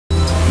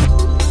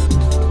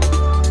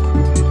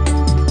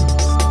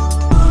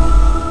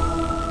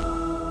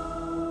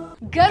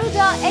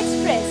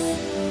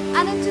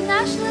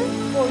International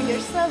Courier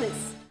Service.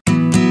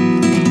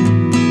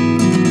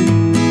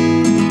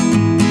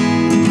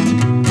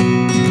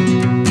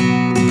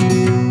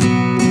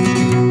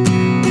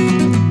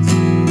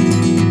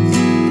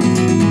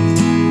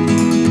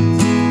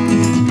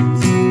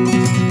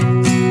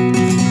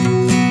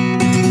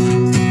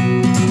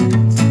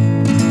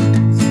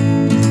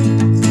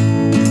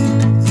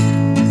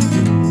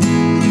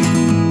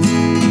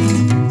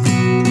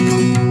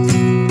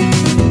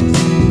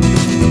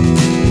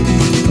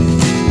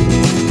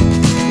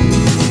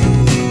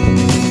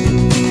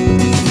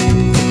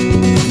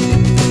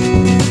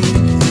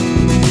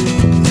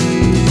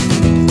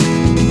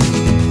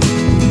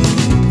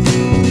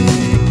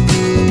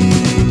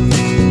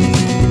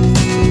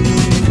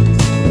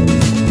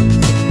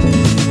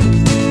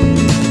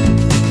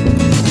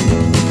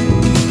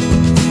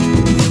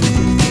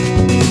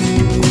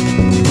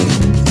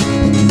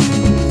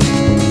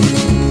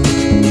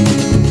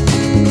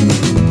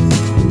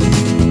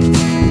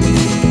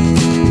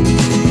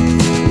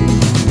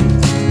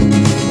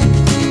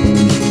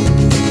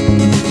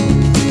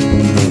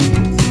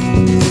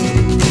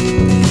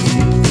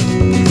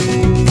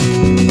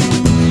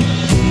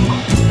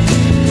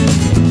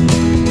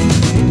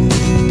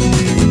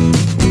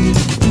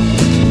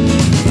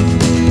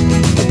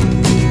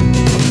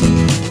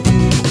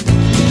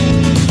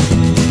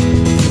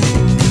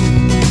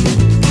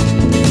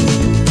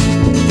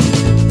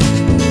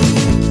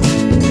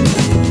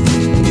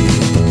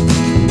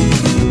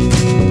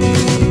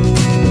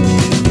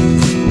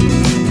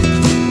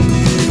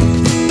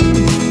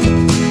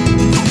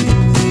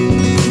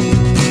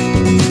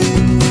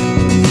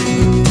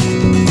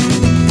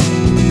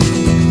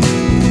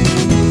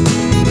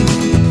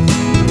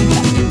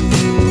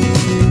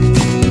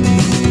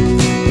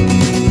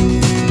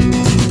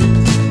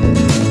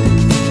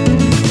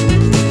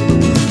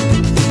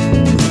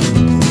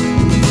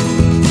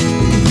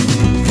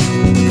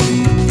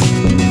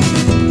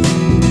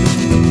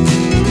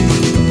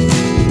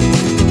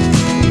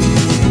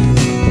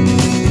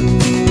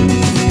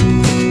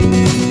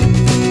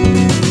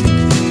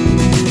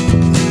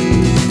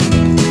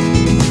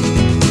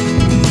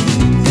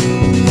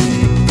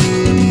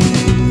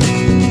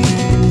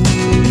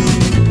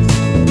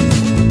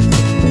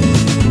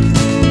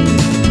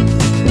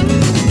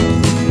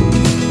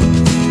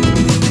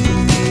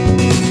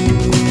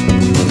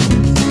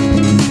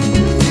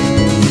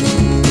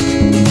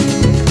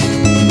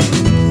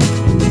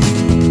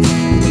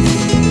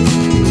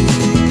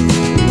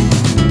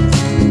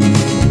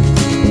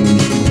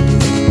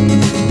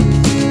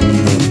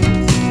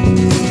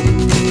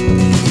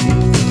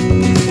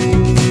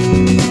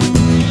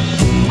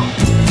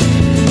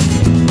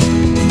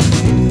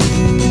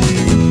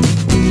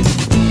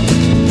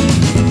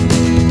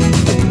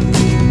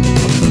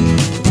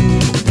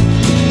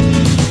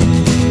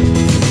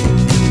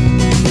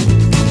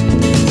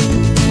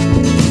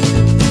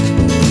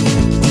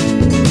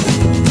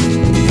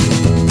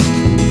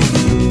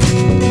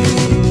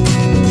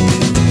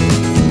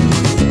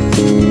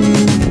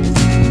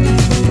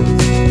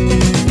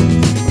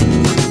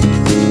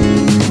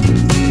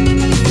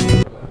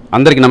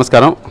 అందరికీ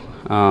నమస్కారం.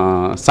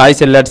 Sai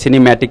సెల్లాడ్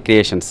cinematic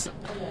creations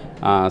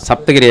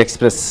Saptagiri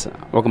express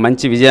ఒక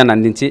మంచి విజయాన్ని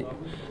అందించి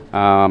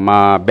మా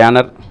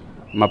బ్యానర్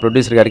మా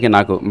ప్రొడ్యూసర్ గారికి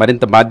నాకు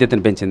మరింత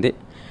బాధ్యతను పెంచింది.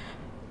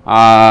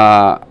 ఆ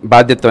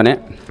బాధ్యతతోనే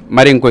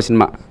మరి ఇంకో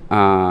సినిమా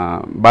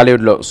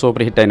బాలీవుడ్లో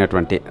సూపర్ హిట్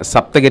అయినటువంటి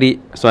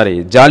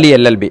జాలీ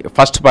ఎల్ఎల్బి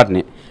ఫస్ట్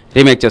పార్ట్ని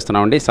రీమేక్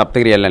చేస్తున్నామండి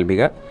సప్తగిరి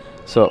ఎల్ఎల్బిగా.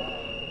 సో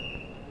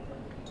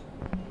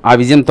ఆ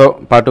విజయంతో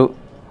పాటు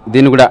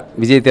దీన్ని కూడా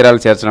విజయ తీరాలు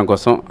చేర్చడం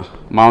కోసం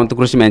మా వంతు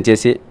కృషి మేము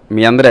చేసి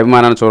మీ అందరి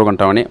అభిమానాన్ని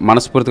చూరుకుంటామని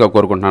మనస్ఫూర్తిగా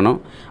కోరుకుంటున్నాను.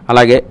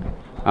 అలాగే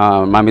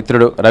మా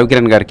మిత్రుడు రవి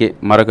కిరణ్ గారికి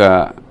మరొక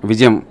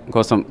విజయం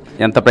కోసం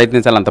ఎంత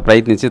ప్రయత్నించాలో అంత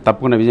ప్రయత్నించి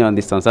తప్పకుండా విజయం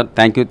అందిస్తాం sir.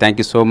 Thank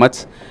you so much.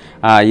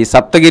 ఈ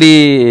సప్తగిరి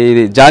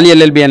జాలీ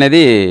ఎల్ఎల్బి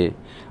అనేది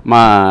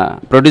మా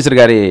ప్రొడ్యూసర్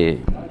గారి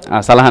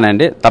సలహానే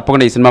అండి.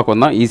 తప్పకుండా ఈ సినిమాకు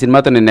ఉందాం, ఈ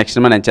సినిమాతో నేను నెక్స్ట్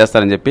సినిమా నేను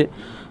చేస్తానని చెప్పి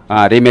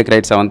రీమేక్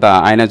రైట్స్ అవంతా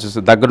ఆయన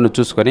దగ్గర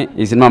చూసుకొని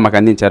ఈ సినిమా మాకు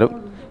అందించారు.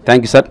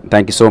 Thank you sir,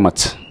 thank you so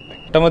much.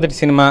 మొట్టమొదటి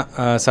cinema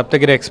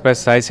Saptagiri express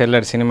Sai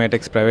సెల్లాడ్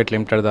cinematics private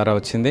limited ద్వారా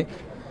వచ్చింది.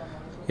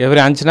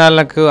 ఎవరి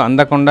అంచనాలకు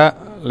అందకుండా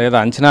లేదా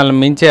అంచనాలను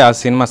మించే ఆ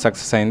సినిమా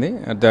సక్సెస్ అయింది.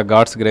 ద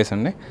గాడ్స్ గ్రేస్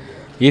అండి.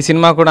 ఈ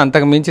సినిమా కూడా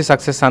అంతకు మించి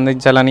సక్సెస్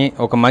అందించాలని,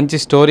 ఒక మంచి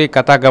స్టోరీ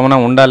కథాగమనం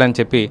ఉండాలని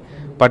చెప్పి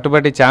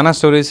పట్టుబట్టి చాలా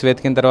స్టోరీస్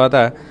వెతికిన తర్వాత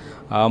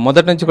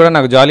మొదటి నుంచి కూడా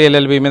నాకు జాలీ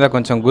ఎల్ఎల్బి మీద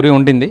కొంచెం గురి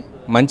ఉండింది.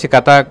 మంచి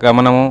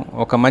కథాగమనము,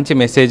 ఒక మంచి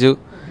మెసేజు.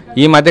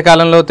 ఈ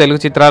మధ్యకాలంలో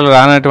తెలుగు చిత్రాలు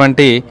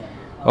రానటువంటి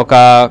ఒక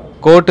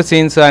court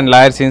scenes and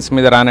lawyer scenes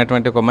మీద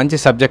రానటువంటి ఒక మంచి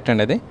సబ్జెక్ట్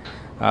అండి అది.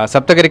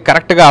 సప్తగిరి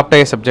కరెక్ట్గా ఆప్ట్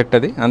అయ్యే సబ్జెక్ట్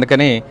అది.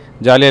 అందుకని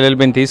జాలీ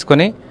ఎల్ఎల్బిని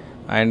తీసుకొని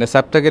అండ్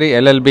సప్తగిరి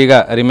ఎల్ఎల్బిగా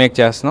రీమేక్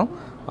చేస్తున్నాం.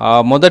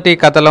 మొదటి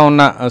కథలో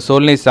ఉన్న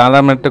సోల్ని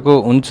చాలా మట్టుకు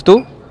ఉంచుతూ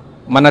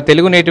మన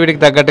తెలుగు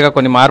నేటివిటీకి తగ్గట్టుగా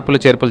కొన్ని మార్పులు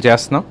చేర్పులు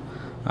చేస్తున్నాం.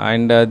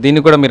 అండ్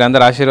దీన్ని కూడా మీరు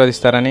అందరూ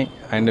ఆశీర్వదిస్తారని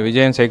అండ్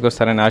విజయం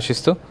చేకూరుస్తారని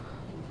ఆశిస్తూ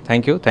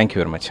thank you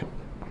very much.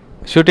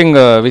 Shooting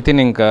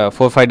within ఇంకా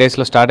 4-5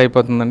 డేస్లో స్టార్ట్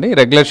అయిపోతుందండి.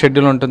 రెగ్యులర్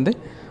షెడ్యూల్ ఉంటుంది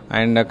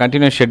అండ్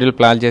కంటిన్యూస్ షెడ్యూల్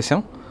ప్లాన్ చేసాం.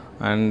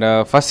 అండ్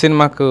ఫస్ట్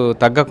సినిమాకు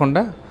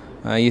తగ్గకుండా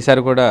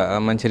ఈసారి కూడా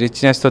మంచి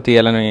రిచ్నెస్తో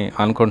తీయాలని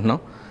అనుకుంటున్నాం.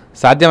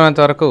 సాధ్యమైనంత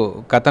వరకు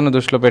కథను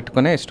దృష్టిలో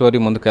పెట్టుకునే స్టోరీ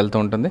ముందుకు వెళ్తూ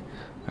ఉంటుంది.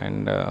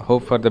 And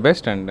hope for the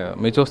best. And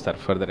మీరు చూస్తారు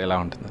ఫర్దర్ ఎలా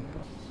ఉంటుంది.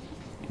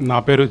 నా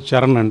పేరు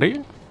చరణ్ అండి.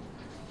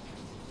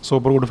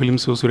 సూపర్ గుడ్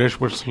ఫిల్మ్స్ సురేష్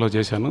బుట్స్లో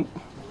చేశాను.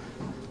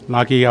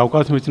 నాకు ఈ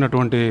అవకాశం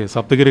ఇచ్చినటువంటి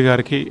సప్తగిరి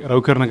గారికి,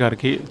 రవికిరణ్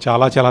గారికి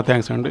చాలా చాలా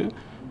థ్యాంక్స్ అండి.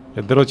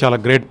 ఇద్దరు చాలా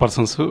గ్రేట్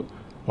పర్సన్స్.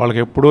 వాళ్ళకి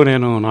ఎప్పుడూ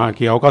నేను నాకు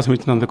ఈ అవకాశం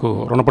ఇచ్చినందుకు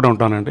రుణపడి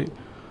ఉంటానండి.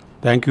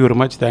 Thank you very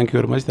much, thank you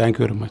very much, thank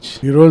you very much.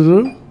 ఈరోజు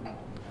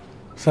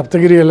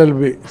సప్తగిరి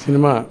LLB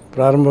సినిమా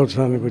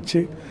ప్రారంభోత్సవానికి వచ్చి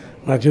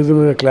నా చేతుల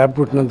మీద క్లాప్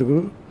కొట్టినందుకు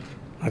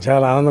నాకు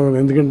చాలా ఆనందంగా ఉంది.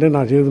 ఎందుకంటే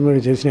నా చేతుల మీద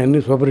చేసిన అన్ని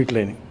సూపర్ హిట్లు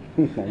అయినాయి.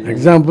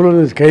 ఎగ్జాంపుల్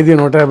ఖైదీ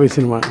 150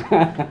 సినిమా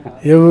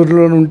ఏ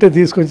ఊరిలో ఉంటే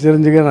తీసుకొచ్చి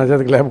చిరంజీవి గారు నా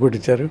చేత క్లాప్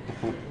కొట్టించారు.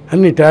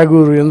 అన్ని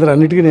ట్యాగూరు ఎందరూ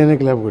అన్నిటికీ నేనే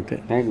క్లాప్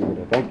కొట్టాను.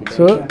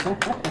 సో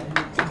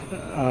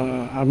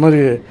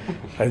మరి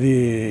అది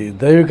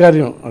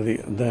దైవకార్యం, అది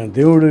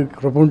దేవుడి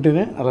కృప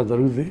ఉంటేనే అలా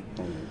జరుగుతుంది.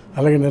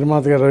 అలాగే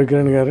నిర్మాత గారు రవి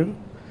కిరణ్ గారు,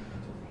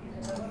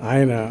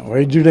 ఆయన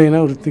వైద్యుడైన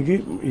వృత్తికి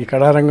ఈ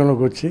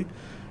కళారంగంలోకి వచ్చి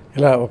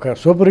ఇలా ఒక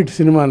సూపర్ హిట్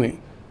సినిమాని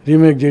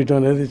రీమేక్ చేయటం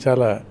అనేది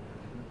చాలా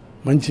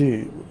మంచి.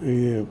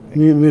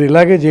 మీరు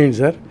ఇలాగే చేయండి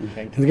సార్,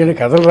 ఎందుకంటే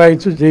కథలు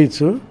రాయొచ్చు,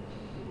 చేయొచ్చు.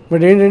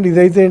 బట్ ఏంటంటే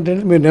ఇదైతే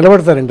ఏంటంటే మీరు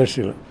నిలబడతారు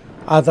ఇండస్ట్రీలో,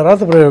 ఆ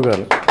తర్వాత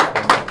ప్రయోగాలు.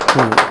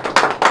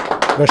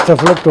 Best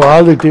of luck to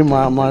all the team.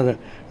 మా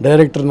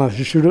డైరెక్టర్ నా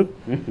శిష్యుడు,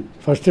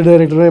 ఫస్ట్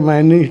డైరెక్టర్ మా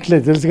అన్ని ఇట్లే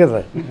తెలుసు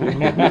కదా,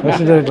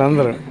 ఫస్ట్ డైరెక్టర్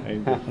అందరూ.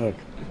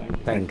 Okay,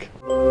 thank you.